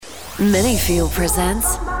Manyfield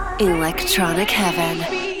presents Electronic Heaven.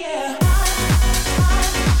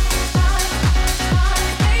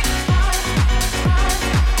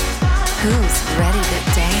 Who's ready to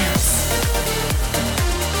dance?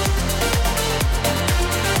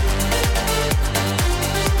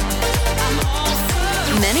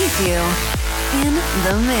 Manyfield in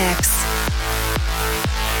the mix.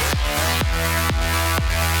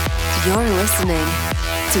 You're listening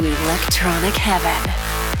to Electronic Heaven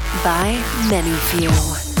by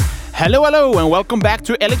Manyfield. Hello, and welcome back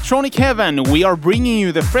to Electronic Heaven. We are bringing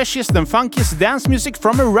you the freshest and funkiest dance music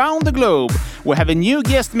from around the globe. We have a new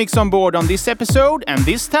guest mix on board on this episode, and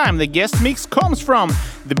this time the guest mix comes from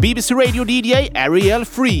the BBC Radio DJ Ariel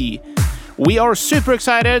Free. We are super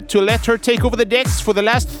excited to let her take over the decks for the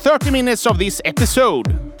last 30 minutes of this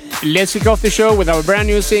episode. Let's kick off the show with our brand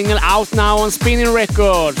new single out now on Spinning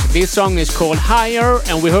Records. This song is called Higher,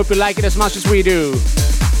 and we hope you like it as much as we do.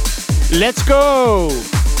 Let's go!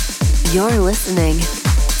 You're listening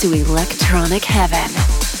to Electronic Heaven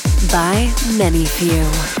by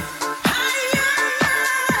Manyfield.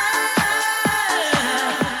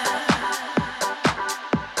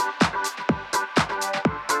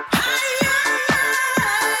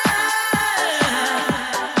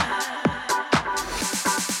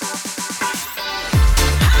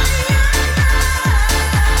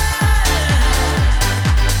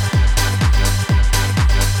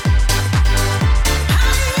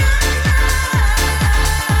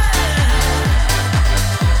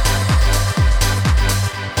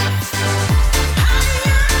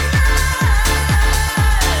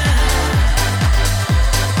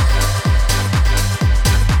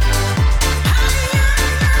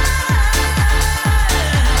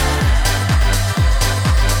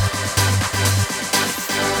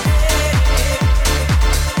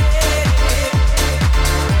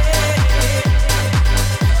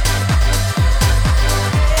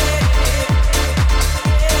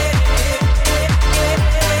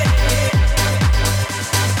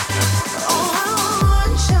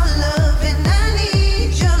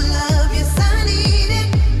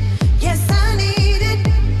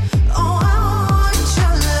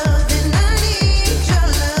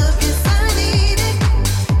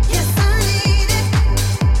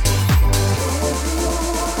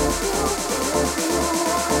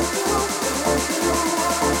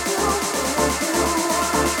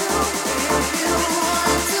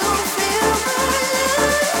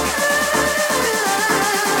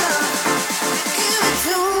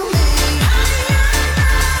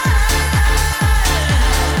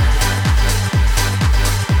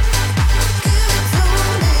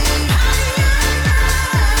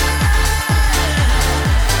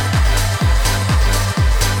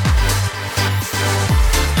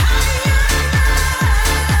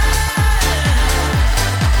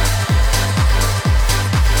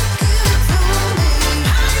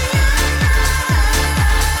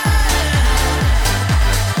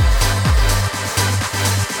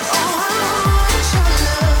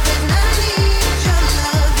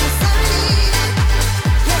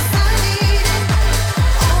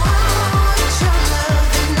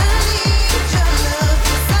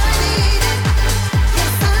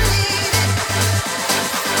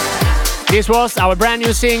 This was our brand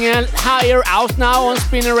new single, Higher, out now on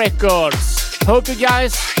Spinning Records. Hope you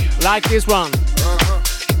guys like this one.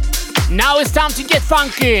 Now it's time to get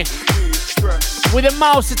funky with a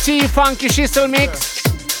Mouse T funky shizzle mix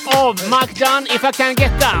of Mike Dunn, If I Can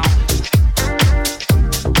Get Down.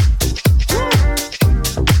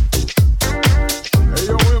 Hey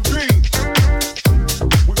yo, MP,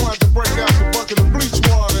 we're gonna have to break out the bucket of bleach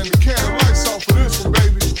water and the can of lights off for this one,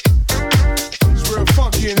 baby. It's real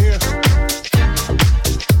funky in here.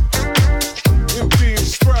 MP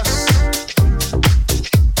Express.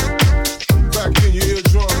 Back in your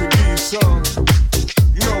eardrum to give you some.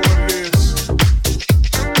 You know what it is.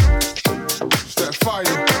 It's that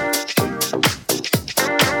fire.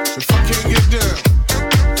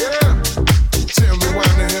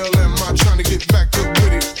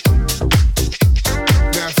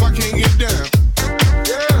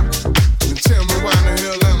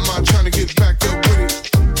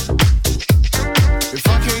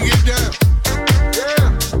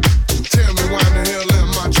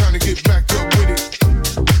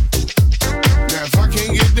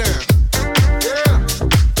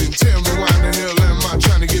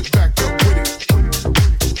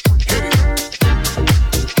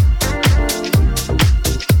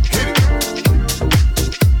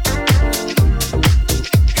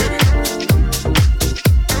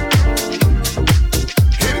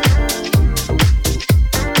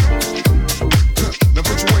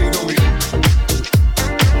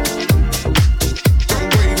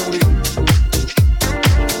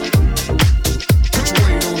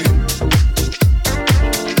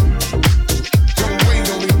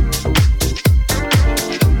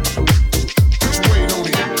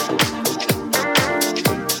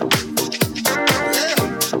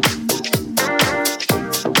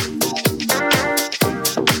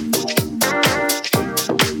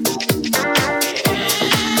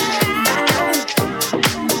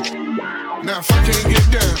 get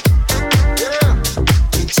down, yeah,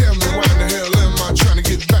 then tell me why in the hell am I trying to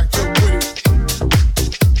get back up with it?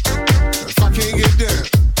 If I can't get down,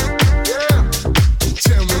 yeah, then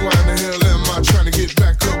tell me why in the hell am I trying to get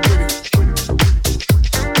back up with it?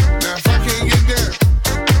 Now if I can't get down,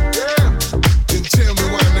 yeah, then tell me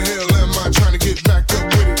why in the hell am I trying to get back up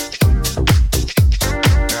with it?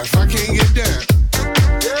 Now if I can't get down,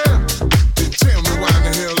 yeah, then tell me why in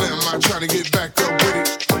the hell am I trying to get back up with it?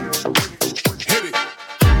 Hit it.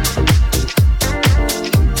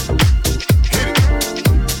 Hit it.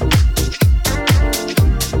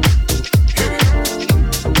 Hit it.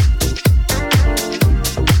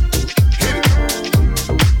 Hit it.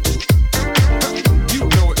 You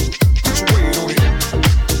know it. Put your weight on it.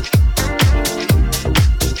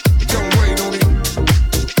 Don't wait on it.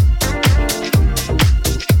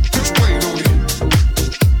 Put your weight on it.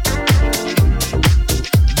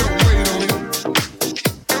 Don't wait on it.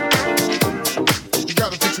 You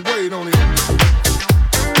gotta put your weight on it.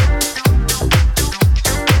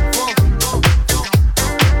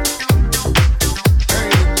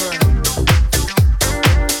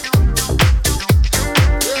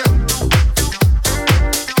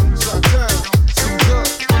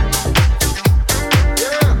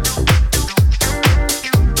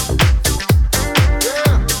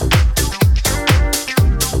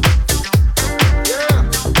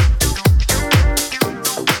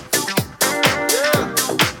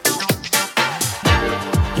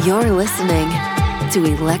 You're listening to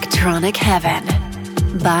Electronic Heaven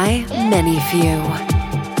by Many Few.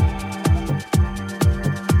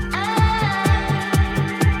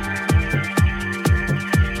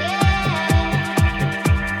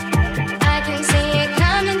 I can see it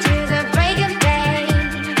coming through the break of day.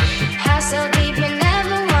 How so deep you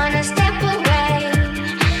never wanna step away.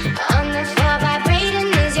 On the floor vibrating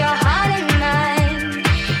is your heart and mind.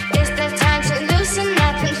 It's the time to loosen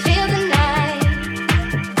up and feel the night.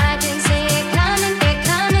 I can see it coming, it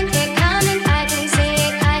coming, it coming. I can see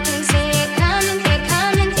it coming, it coming.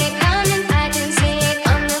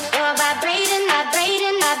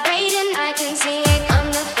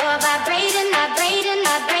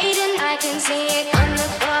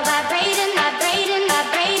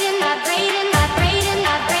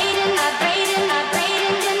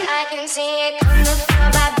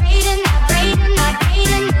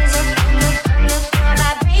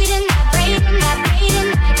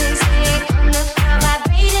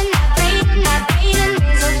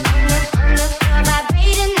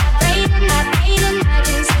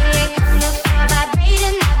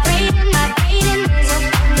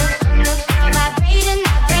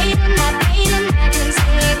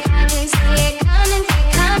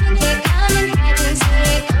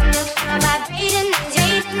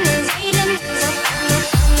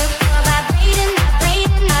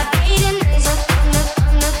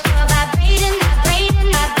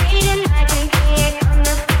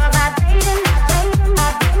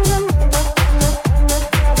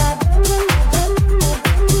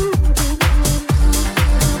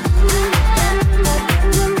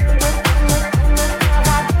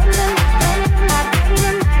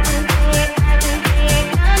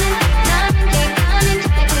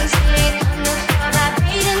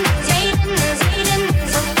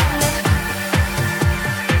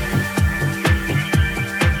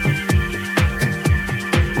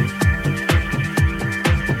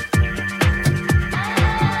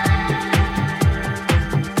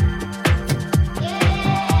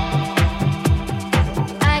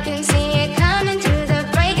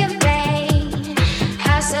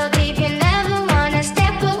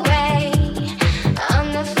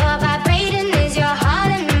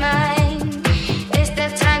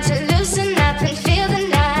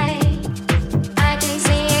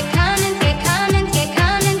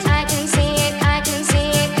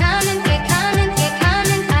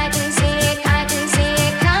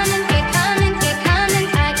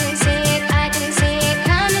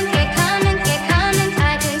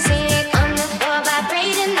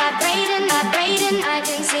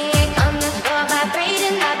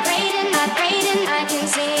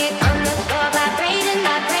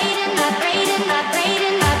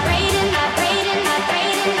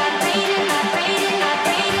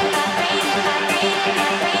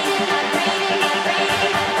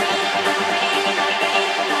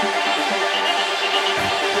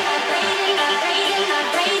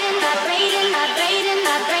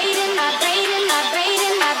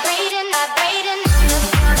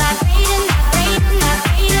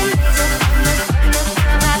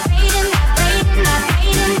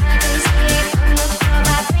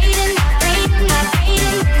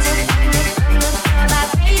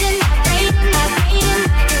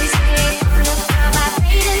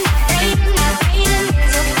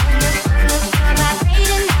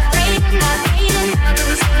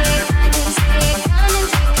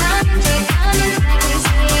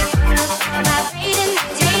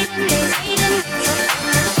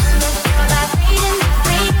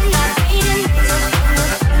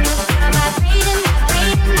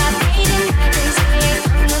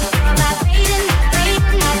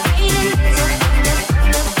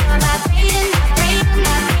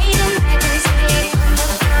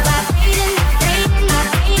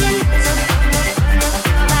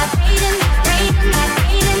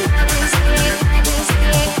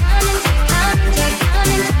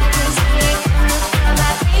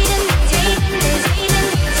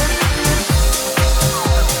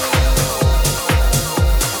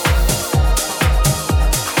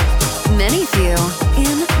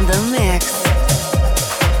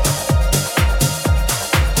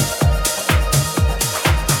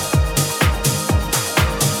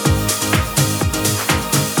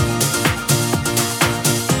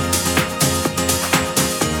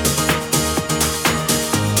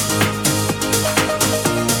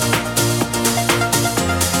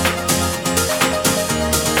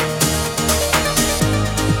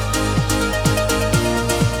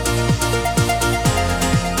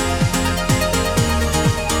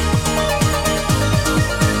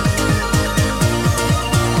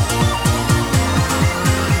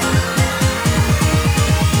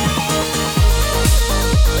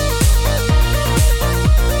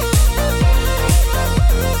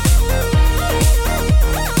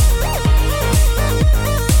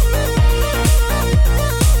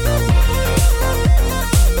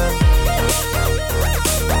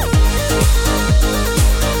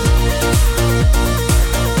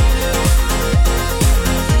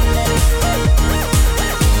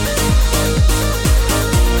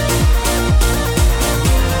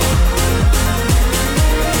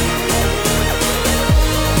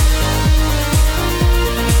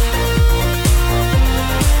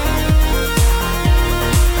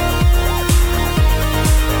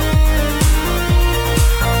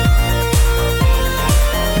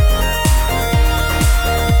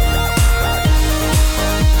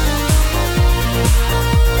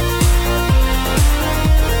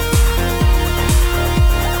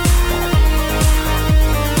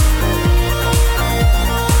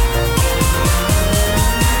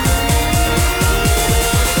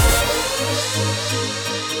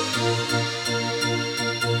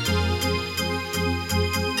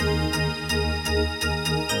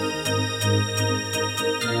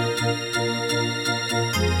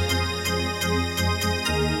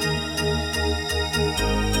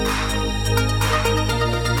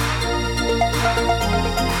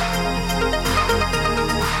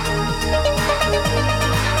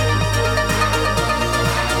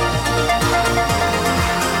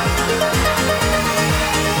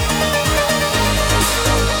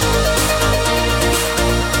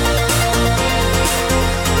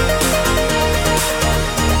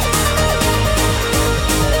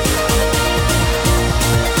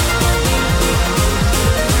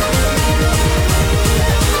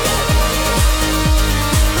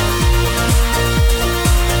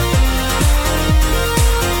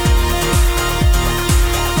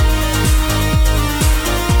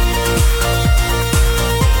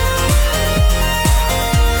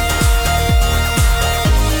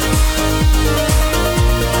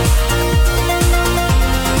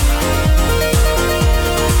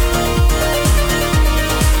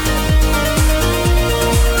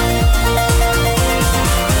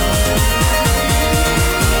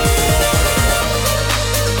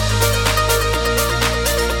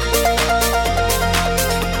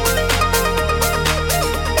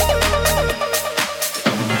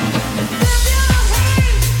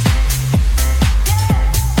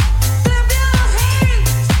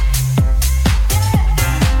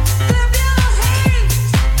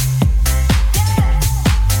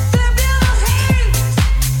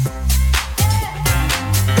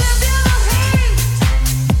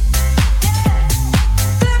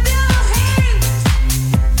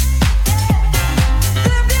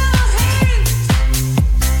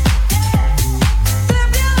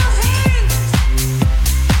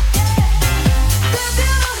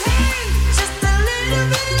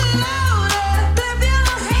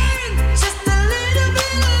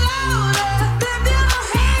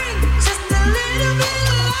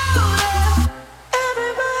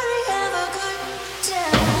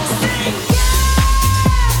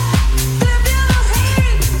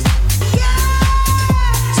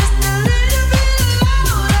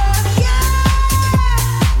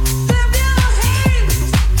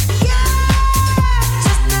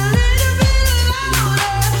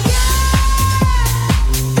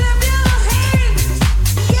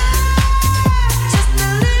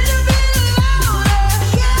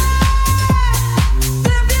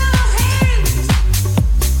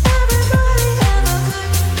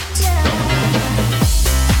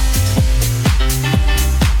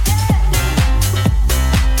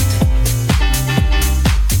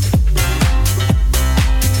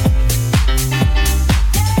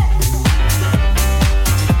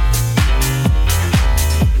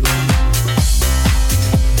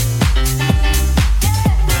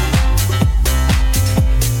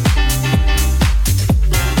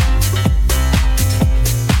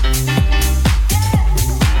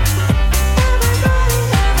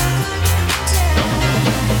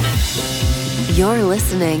 You're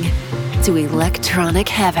listening to Electronic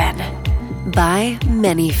Heaven by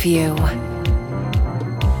Many Few.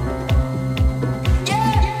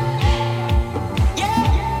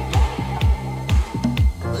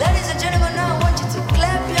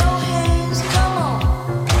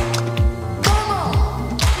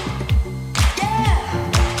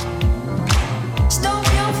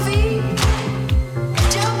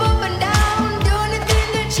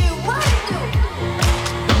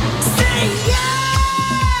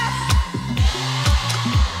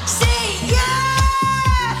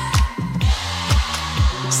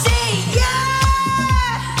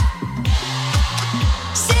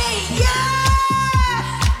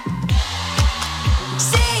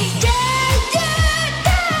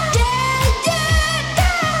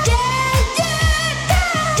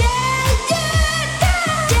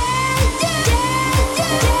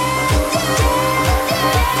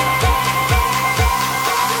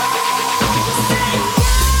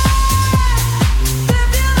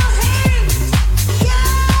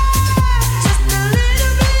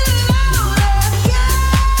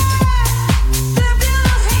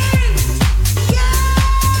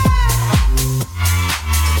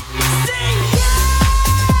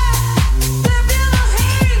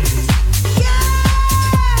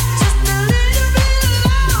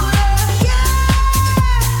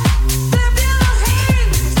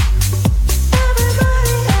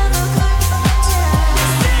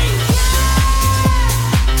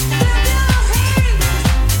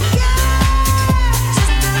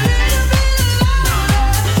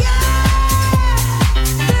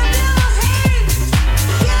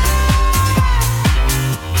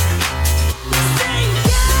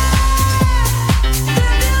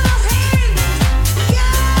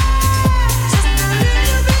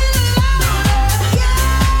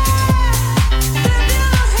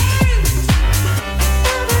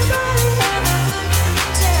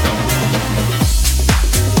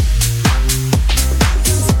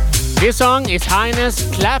 This song is Highness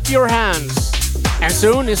Clap Your Hands. And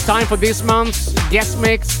soon it's time for this month's guest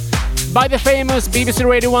mix by the famous BBC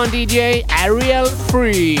Radio 1 DJ Ariel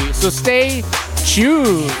Free. So stay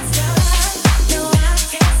tuned.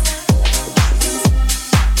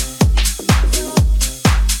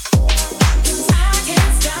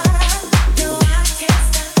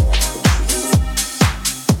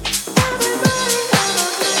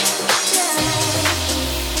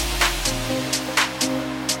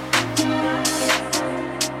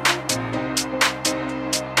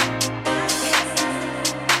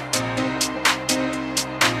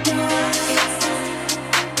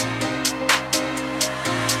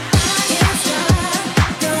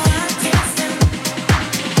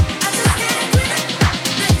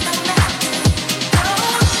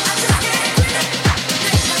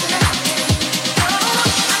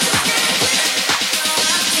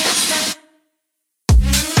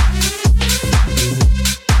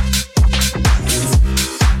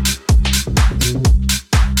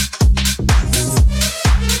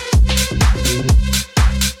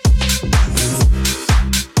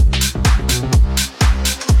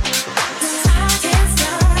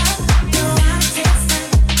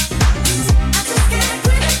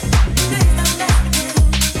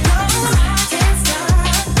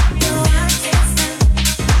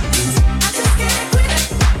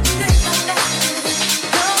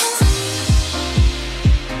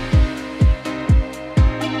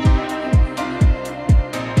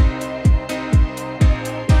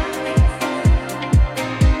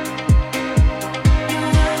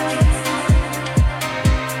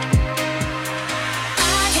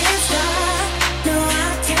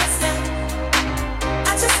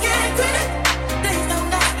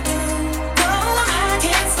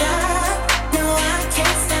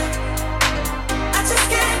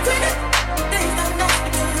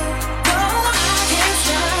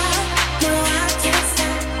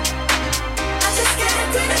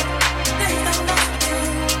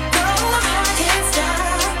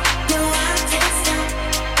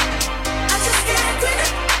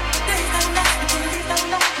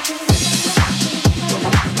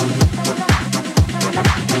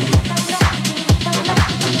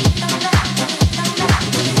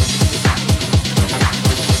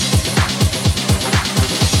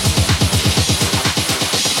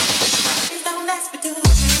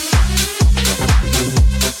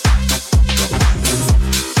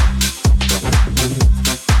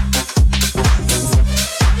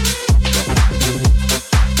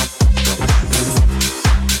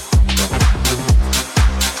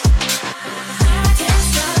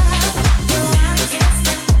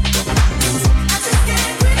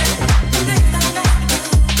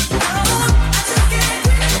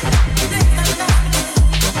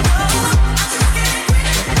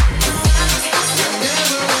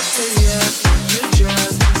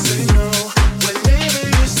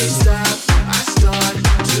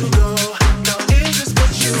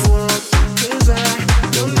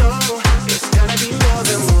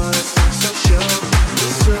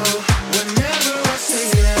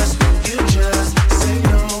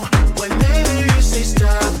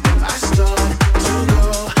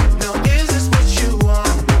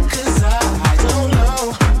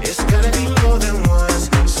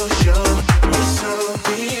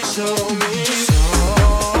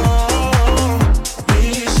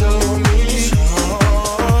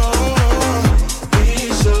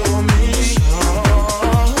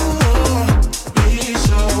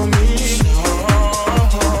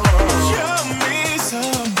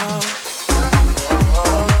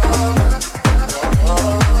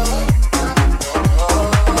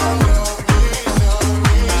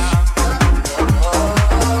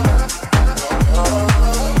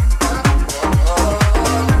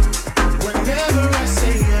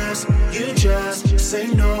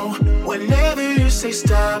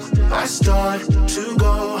 to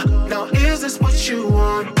go. Now is this what you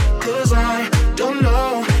want? Cause I don't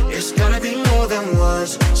know. It's gotta be more than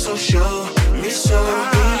words. So show me so,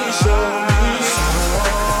 me so, me so,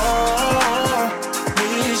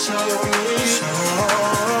 me so, me so,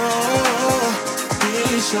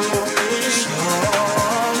 me so,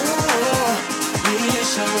 me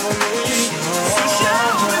so,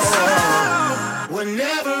 me so.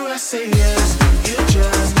 Whenever I say yes, you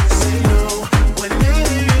just say no.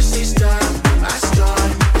 Whenever you say stop, I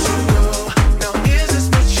start to go. Now is this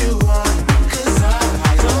what you want? Cause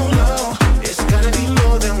I don't know. It's gotta be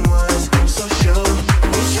more than words. So show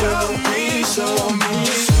me, show me, show me,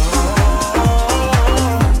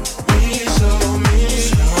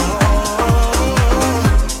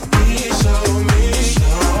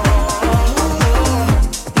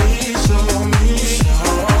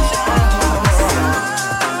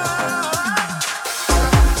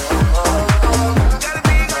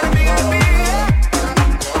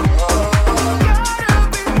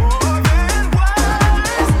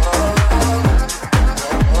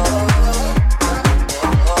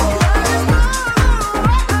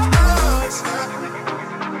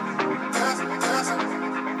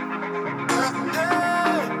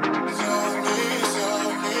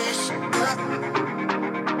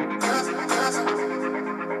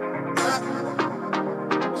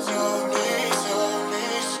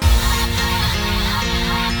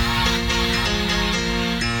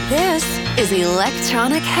 This is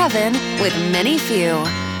Electronic Heaven with Many Few.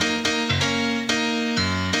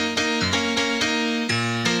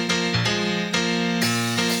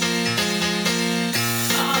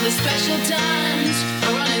 All the special times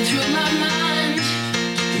are running through my mind.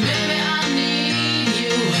 Baby, I need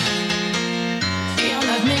you. Your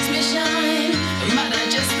love makes me shine, but I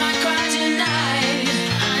just might cry tonight.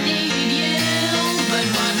 I need you, but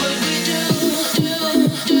what would we do?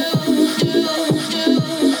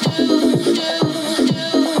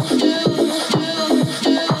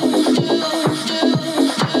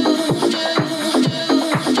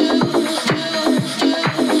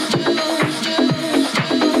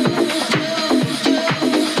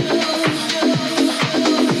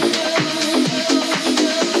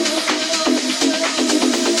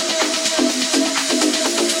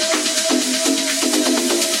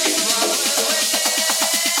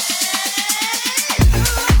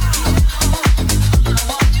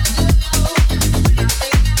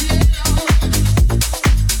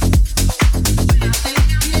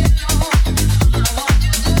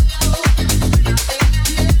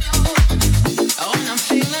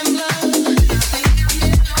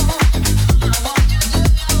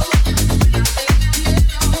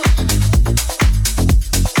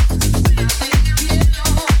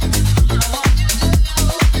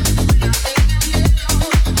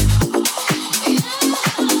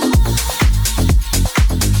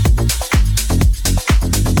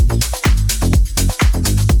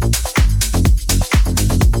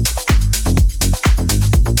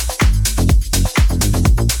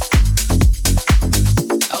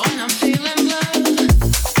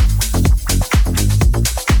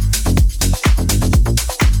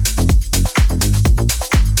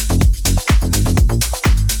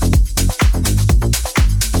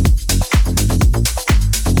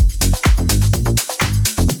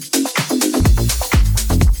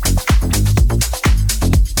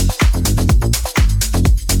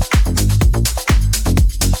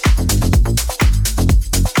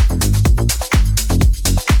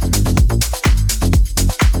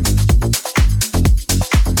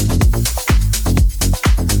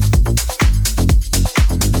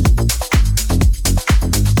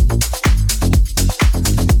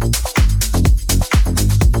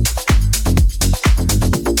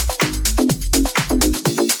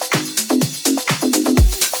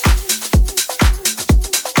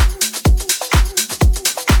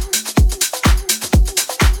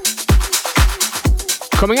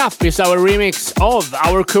 Coming up is our remix of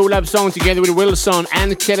our collab song together with Wilson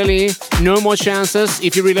and Kelly Lee, No More Chances,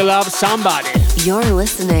 If You Really Love Somebody. You're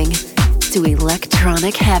listening to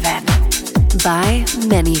Electronic Heaven by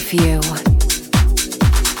Many Few.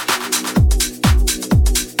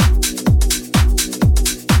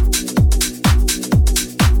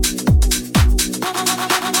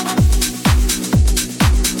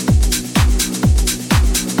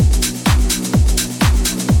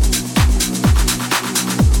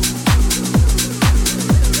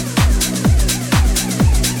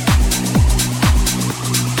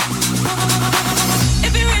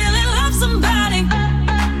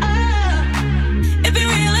 If you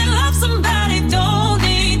really love somebody,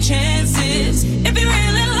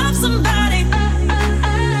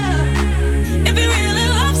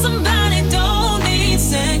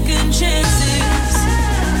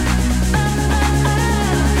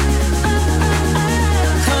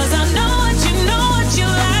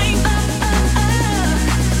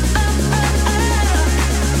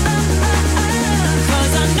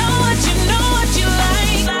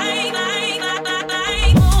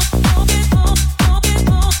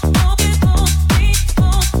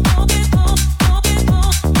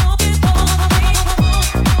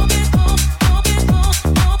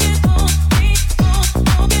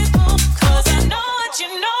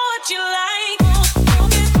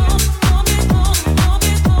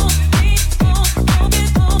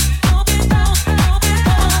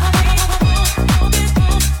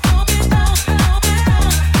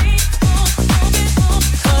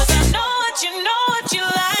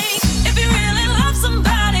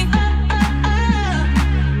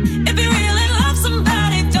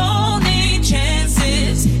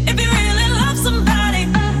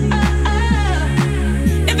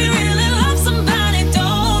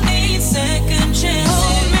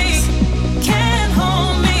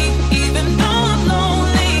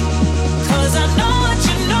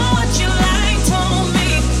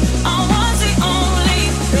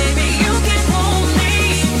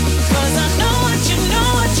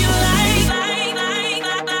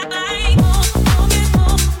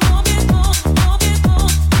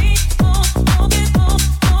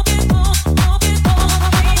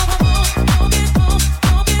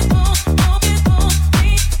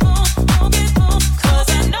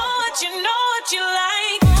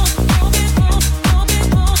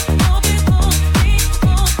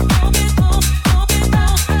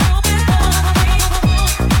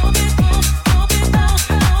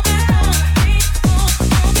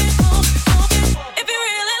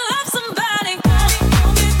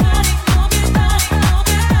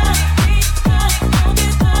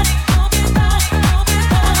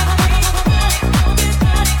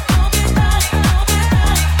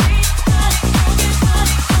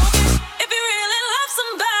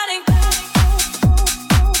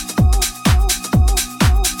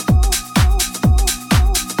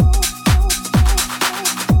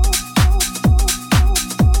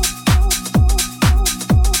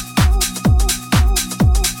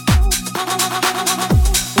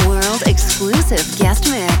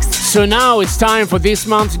 So now it's time for this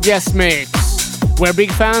month's guest mix. We're big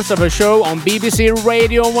fans of a show on BBC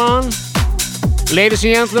Radio 1. Ladies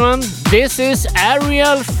and gentlemen, this is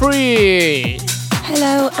Ariel Free.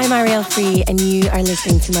 Hello, I'm Ariel Free, and you are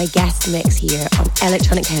listening to my guest mix here on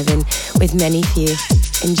Electronic Heaven with Many Few.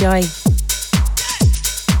 Enjoy.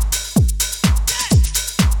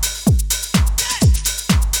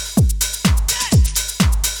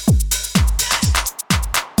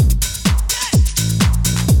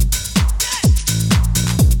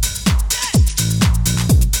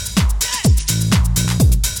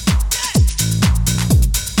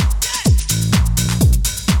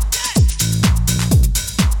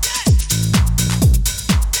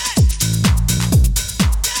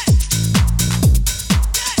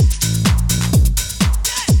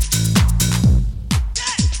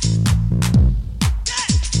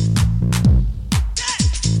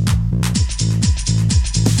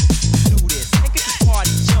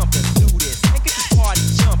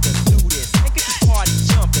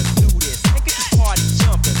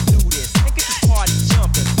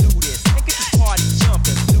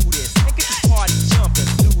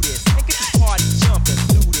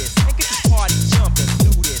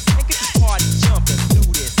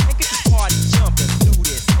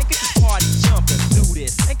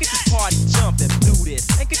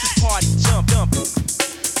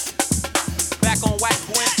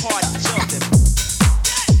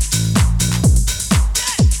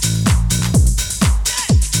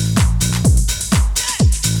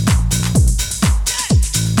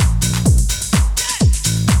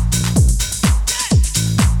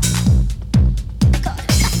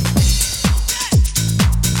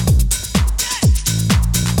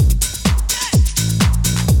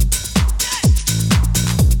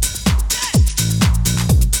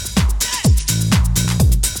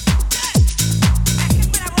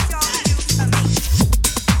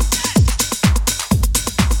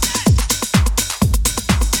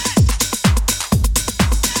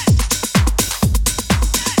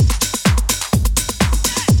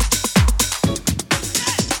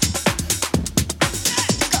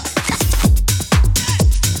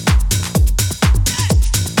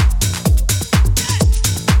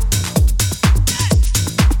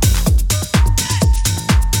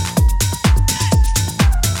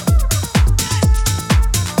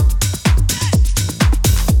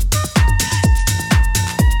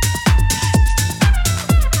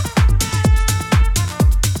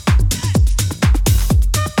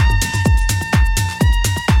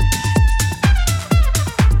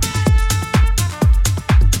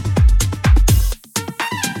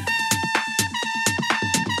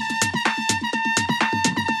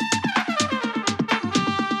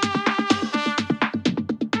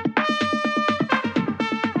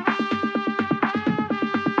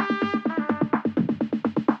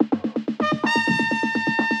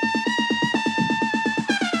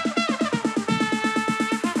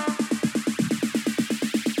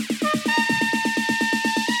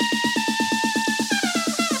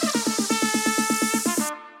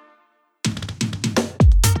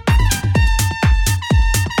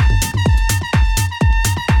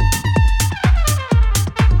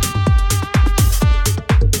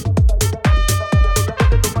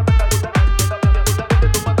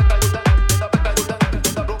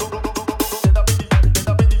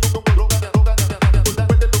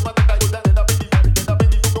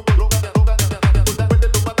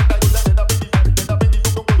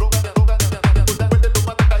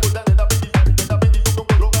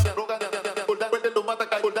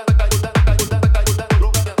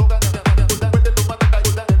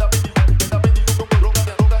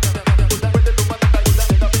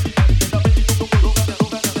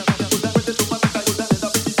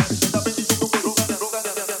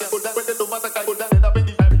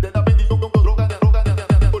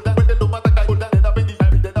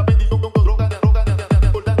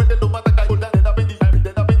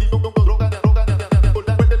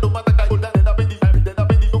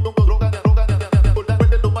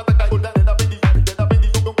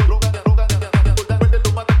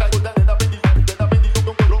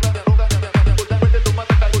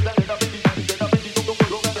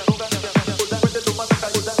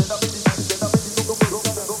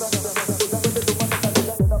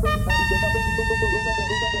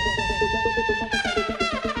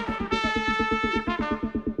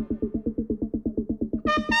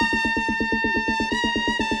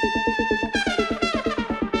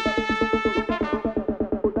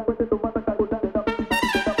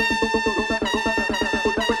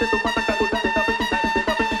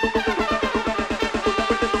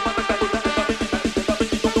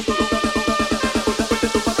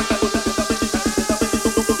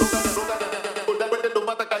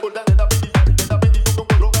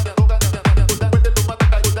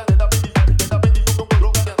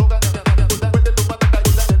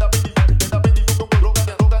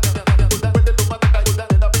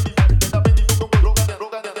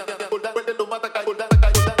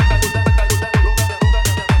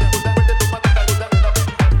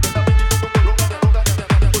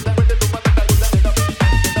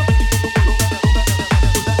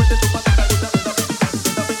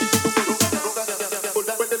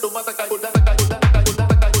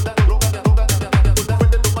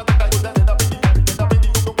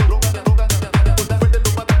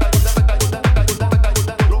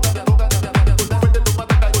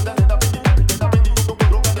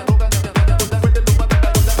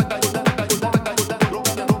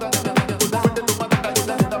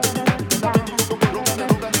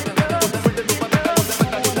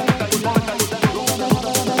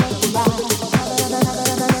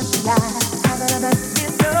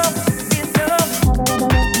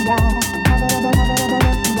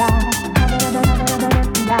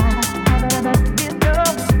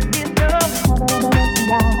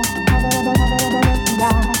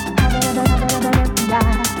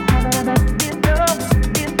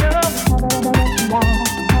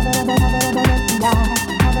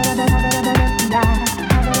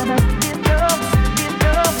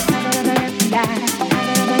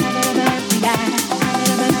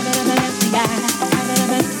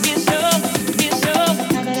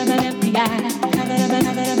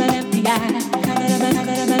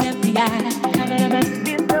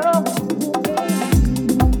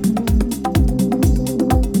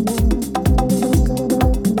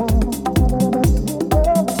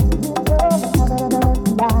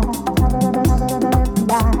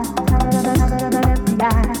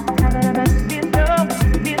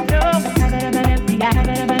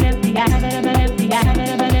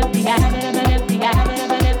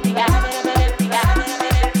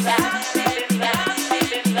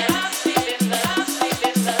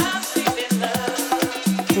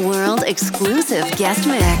 exclusive guest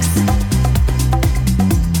mix.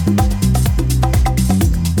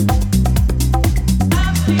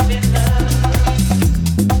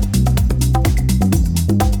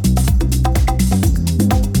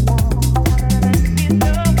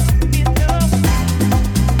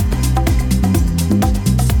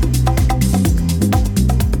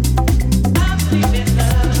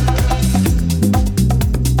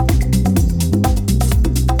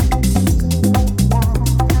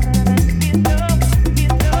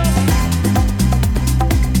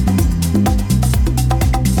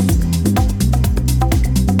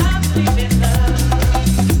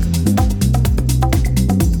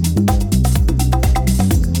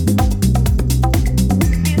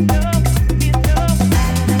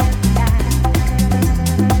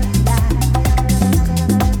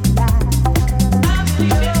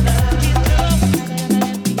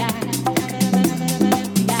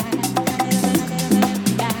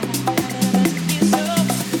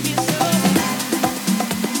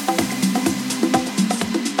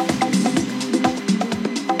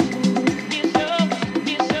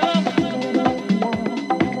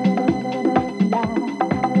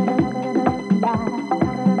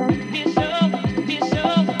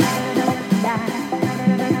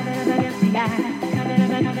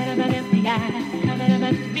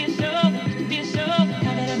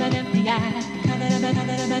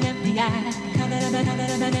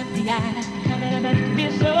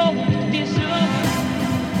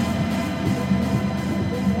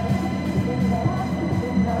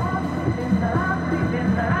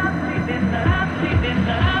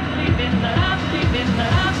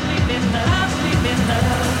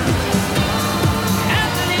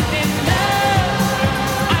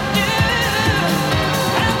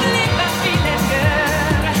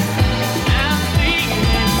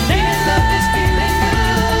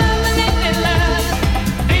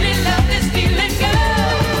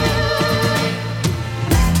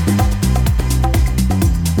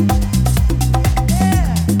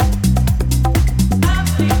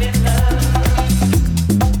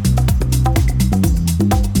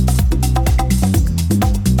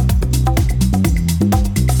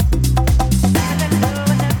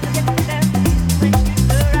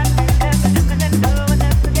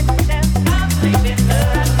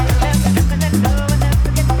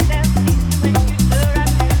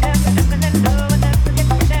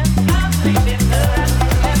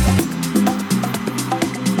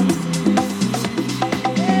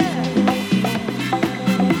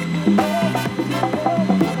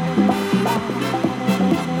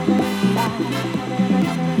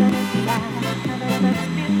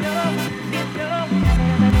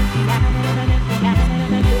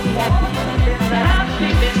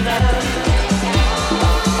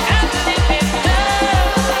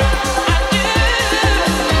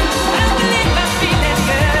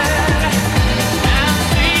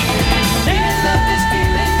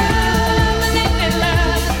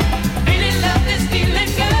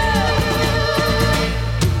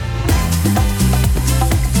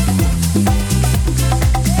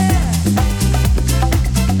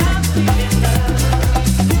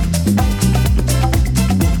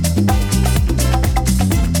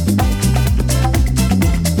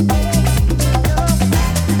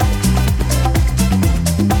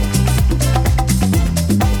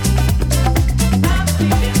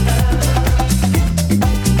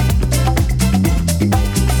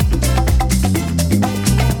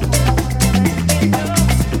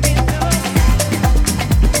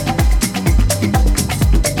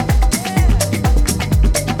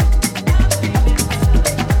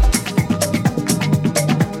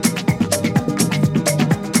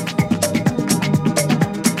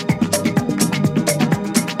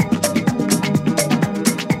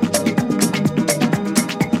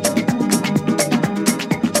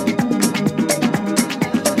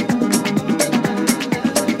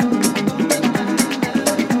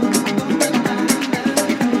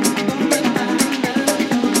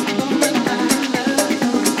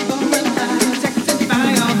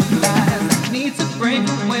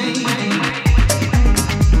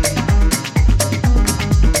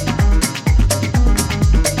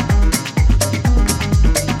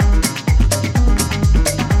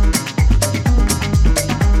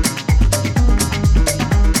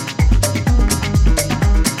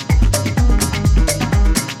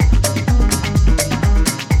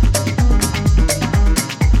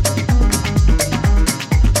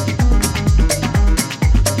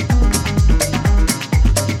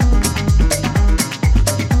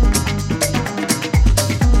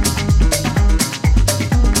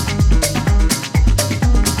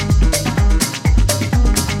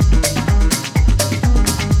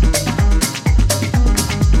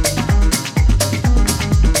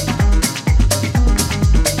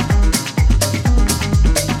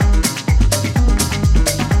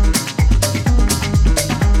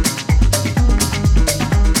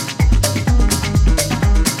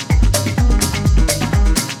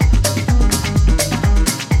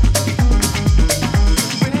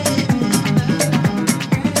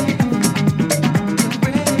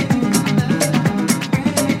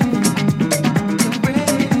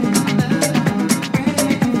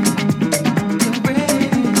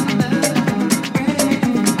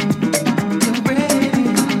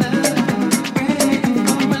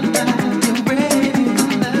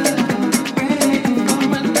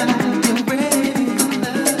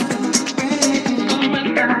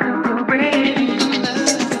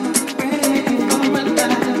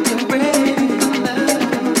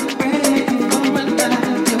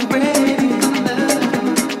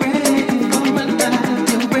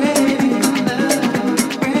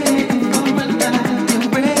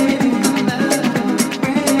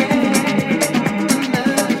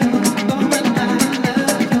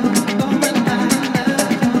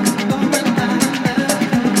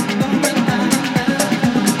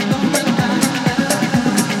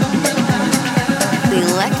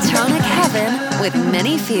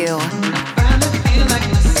 few.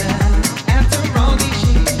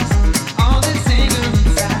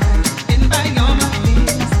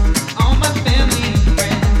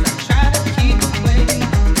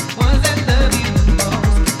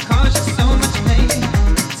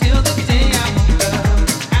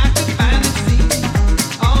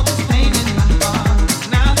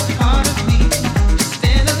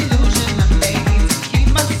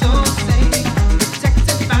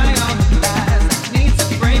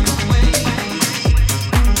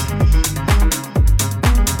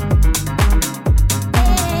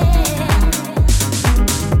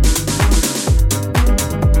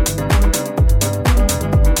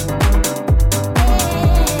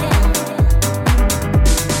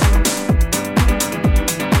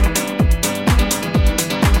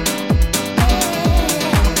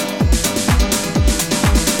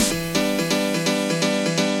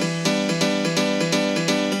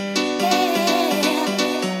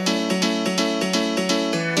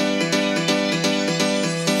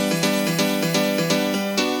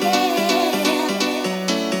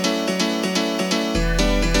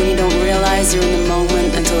 When you don't realize you're in the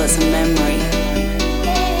moment until it's a memory.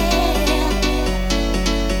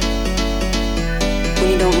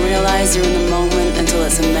 When you don't realize you're in the moment until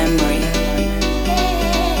it's a memory.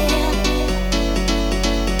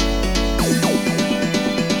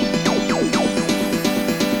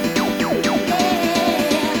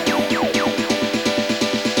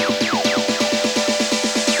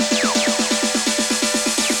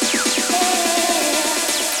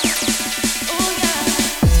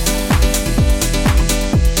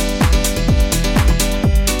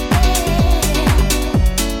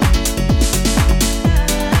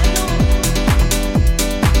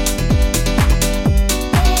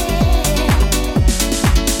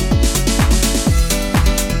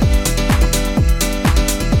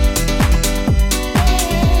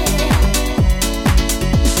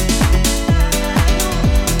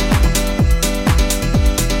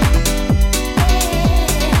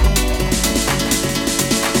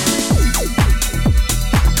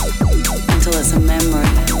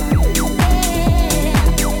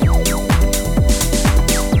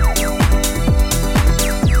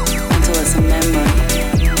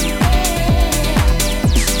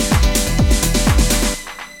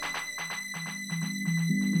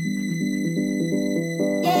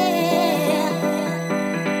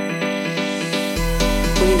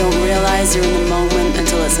 You're in the moment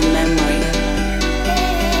until it's a memory.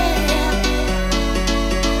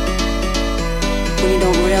 When you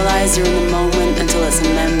don't realize you're in the moment until it's a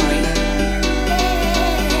memory.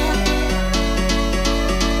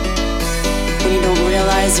 When you don't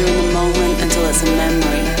realize you're in the moment until it's a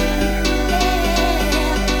memory.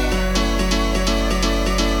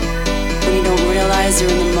 When you don't realize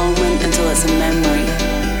you're in the moment until it's a memory.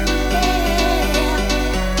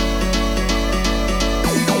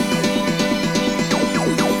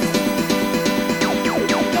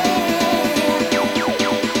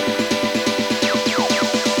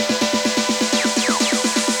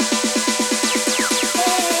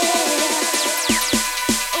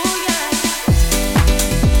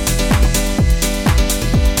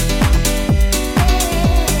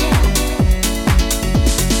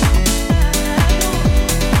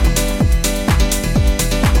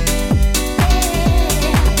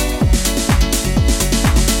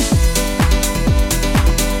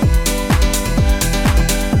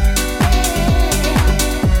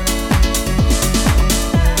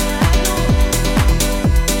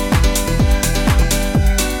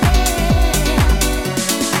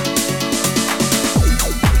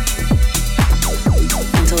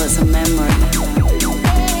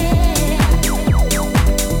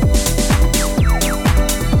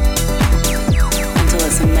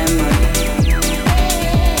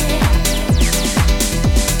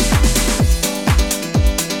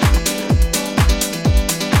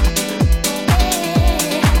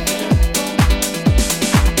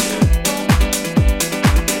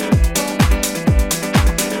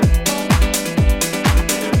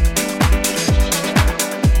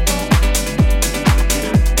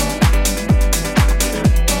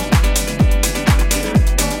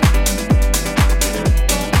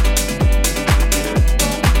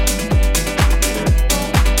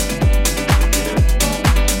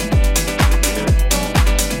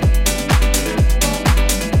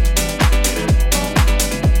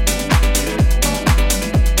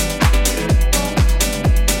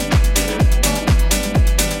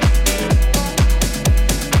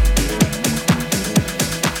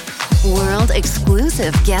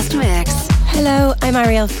 Exclusive guest mix. Hello, I'm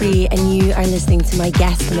Ariel Free, and you are listening to my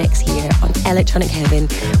guest mix here on Electronic Heaven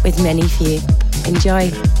with Many Few.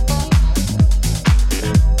 Enjoy.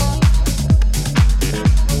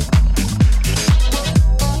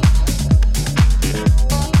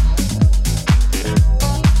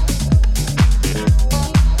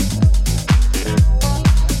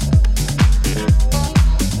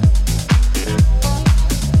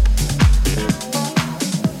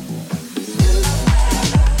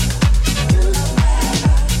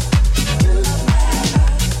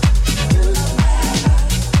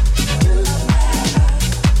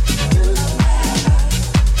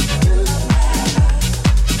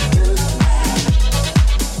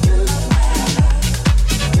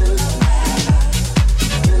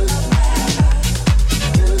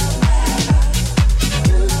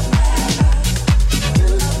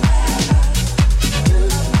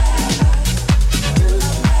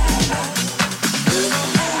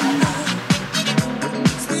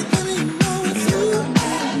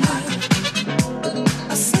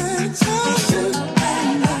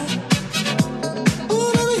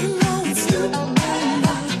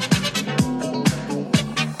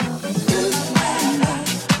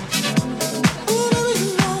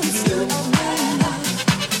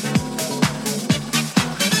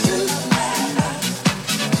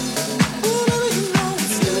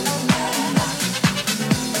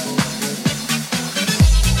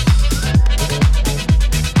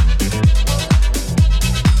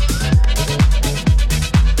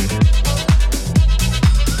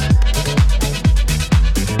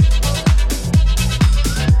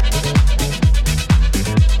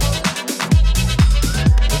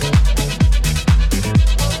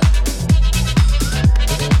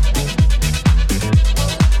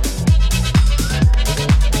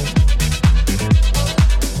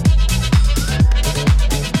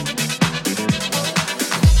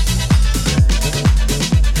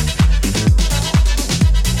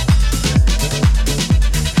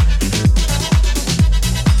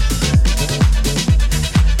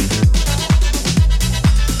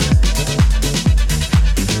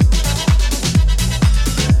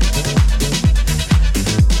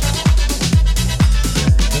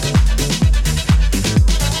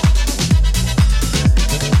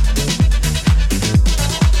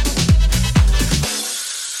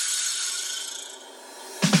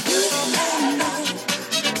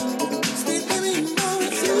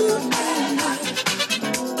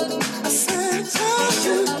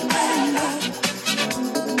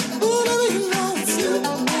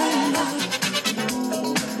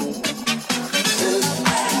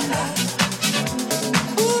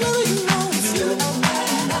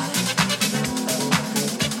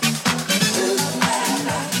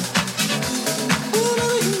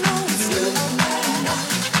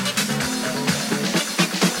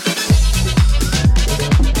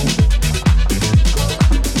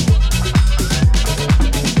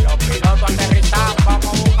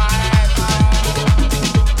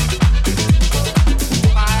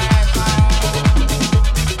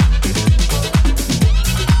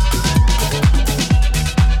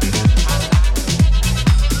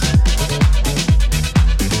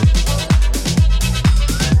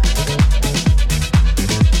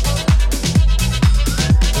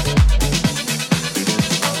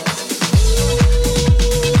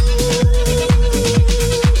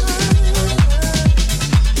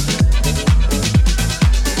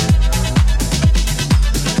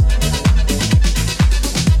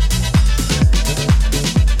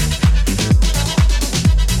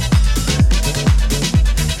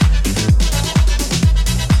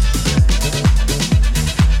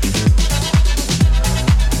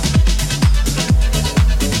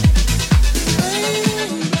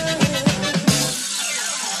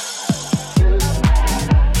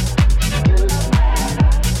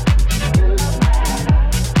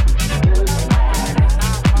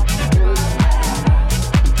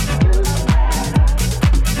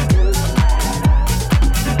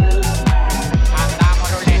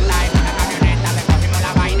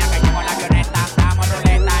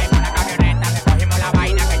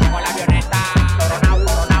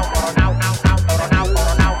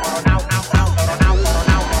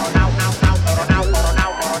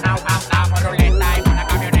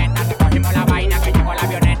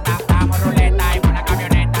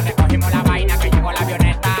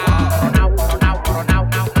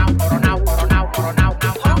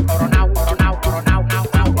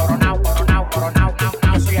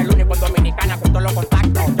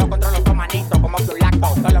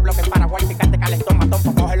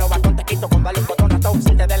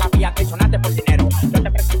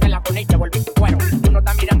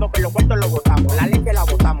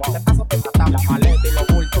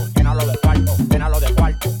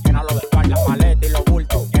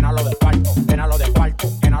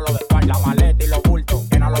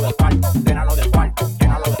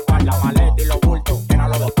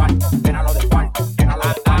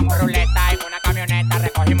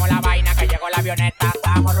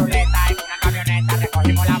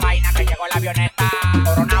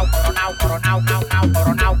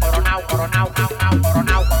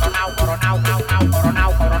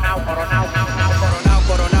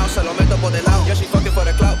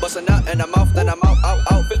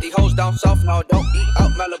 dog, don't eat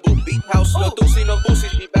out Malibu Beach House. No doozy, no boozy,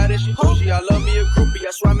 she bad as she bougie. I love me a groupie,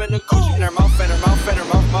 I swam in a Gucci. In her mouth, and her mouth, and her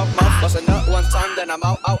mouth. Bust a nut one time, then I'm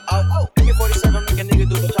out. Make 47, make a nigga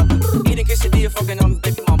do the chop. Eating quesadilla, fucking on the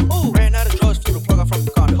baby mama. Ran out of drugs, threw the plug out from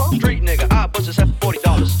the condo. Street nigga, I bust a set for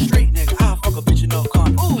 $40. Street nigga, I fuck a bitch in no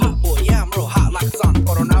condo. Hot boy, yeah, I'm real hot like a sauna.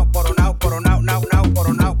 Coronao, coronao, coronao, now, coronao,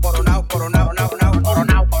 coronao, coronao, now, coronao,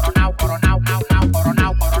 coronao, coronao, now,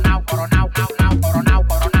 coronao, coronao, coronao, now,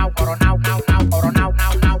 coronao, coronao, coronao, now, coronao,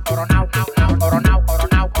 now, coronao, now, coronao,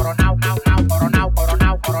 coronao, coronao, now, coronao,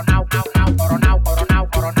 coronao, coronao, now, coronao, coronao,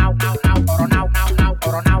 coronao, now, coronao, now,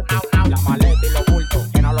 coronao, now. La maleta y los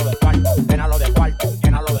bultos, llénalo de cuarto, llénalo de cuarto,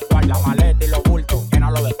 llénalo de cuarto. La maleta y los bultos,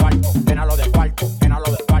 llénalo de cuarto, llénalo de cuarto,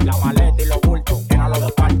 llénalo de cuarto. La maleta y los bultos, llénalo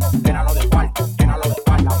de cuarto, llénalo de cuarto, llénalo de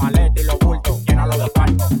cuarto. La maleta y los bultos, llénalo de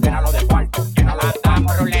cuarto, llénalo de cuarto, llénalo de cuarto.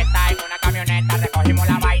 Damos ruleta en una camioneta, recogimos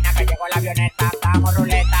la vaina que llegó la avioneta. Damos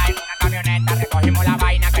ruleta en una camioneta, recogimos la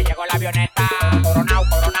vaina que llegó la avioneta. Coronao,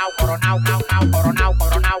 coronao, coronao, now, coronao,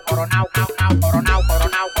 coronao, coronao, now, coronao,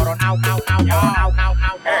 coronao, coronao, now, coronao,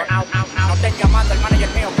 now. No estén llamando al manager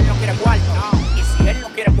mío que él no quiere cuarto. Y si él no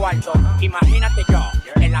quiere cuarto, imagínate yo,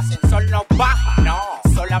 el ascensor no baja, no,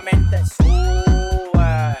 solamente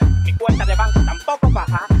sube. Mi cuenta de banco tampoco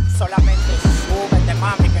baja, solamente súbete,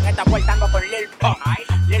 mami, que en esta vuelta ando con Lil Pump.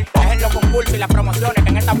 Lil Pump es en los concursos y las promociones, que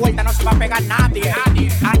en esta vuelta no se va a pegar nadie.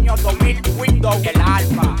 Año 2000, Windows, el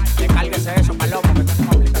Alfa. Descárguese eso, palomo, que tengo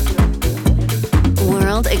una aplicación.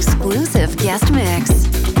 World exclusive guest mix.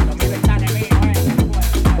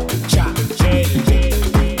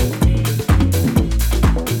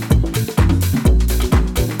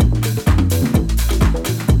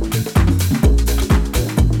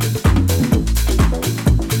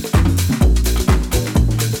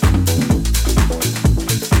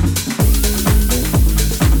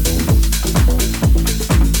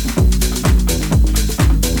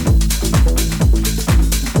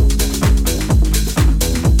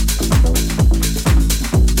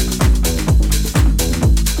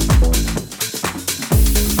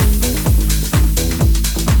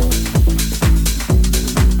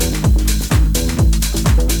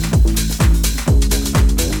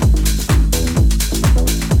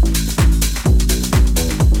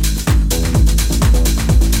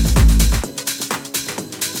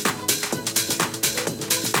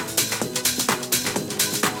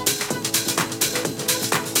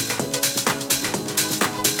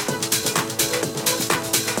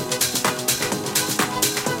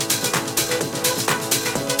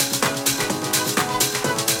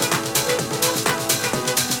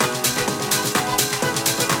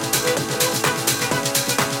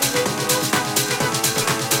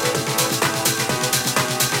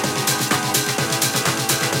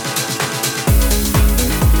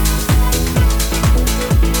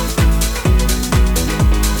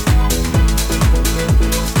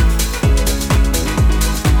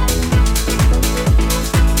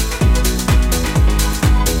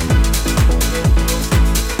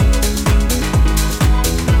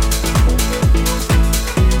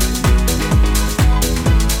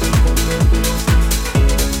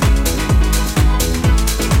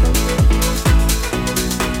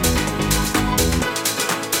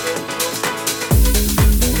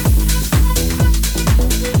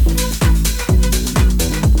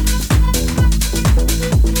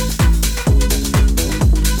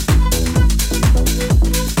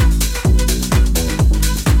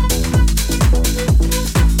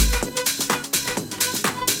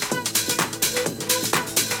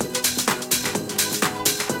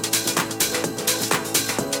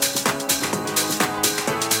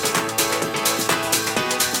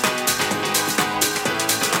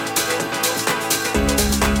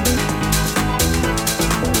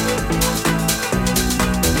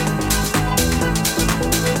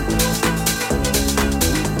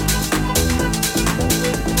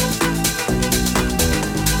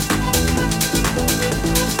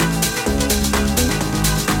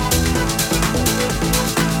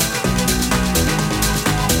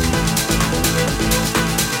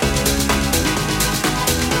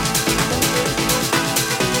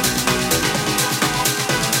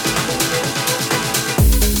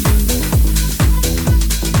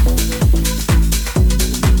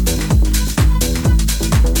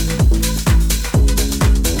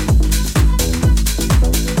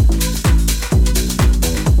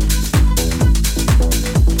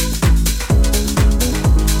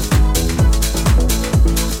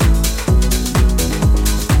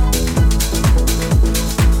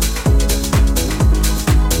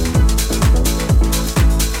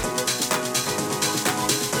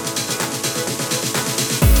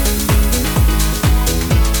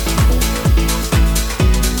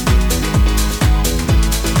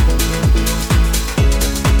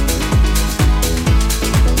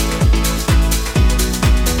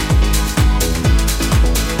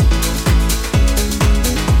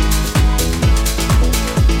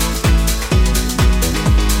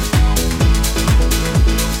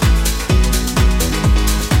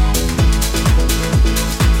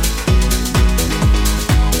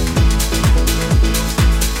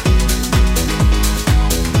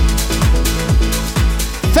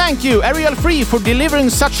 thank you, Ariel Free, for delivering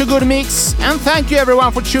such a good mix. And thank you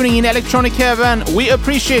everyone for tuning in Electronic Heaven. We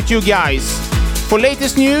appreciate you guys. For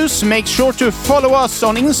latest news, make sure to follow us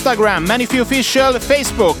on Instagram, Manifew Official,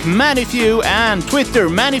 Facebook, Manifew, and Twitter,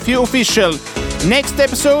 Manifew Official. Next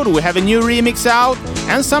episode, we have a new remix out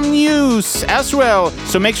and some news as well.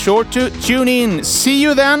 So make sure to tune in. See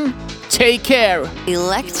you then. Take care.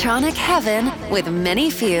 Electronic Heaven with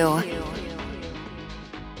Manifew.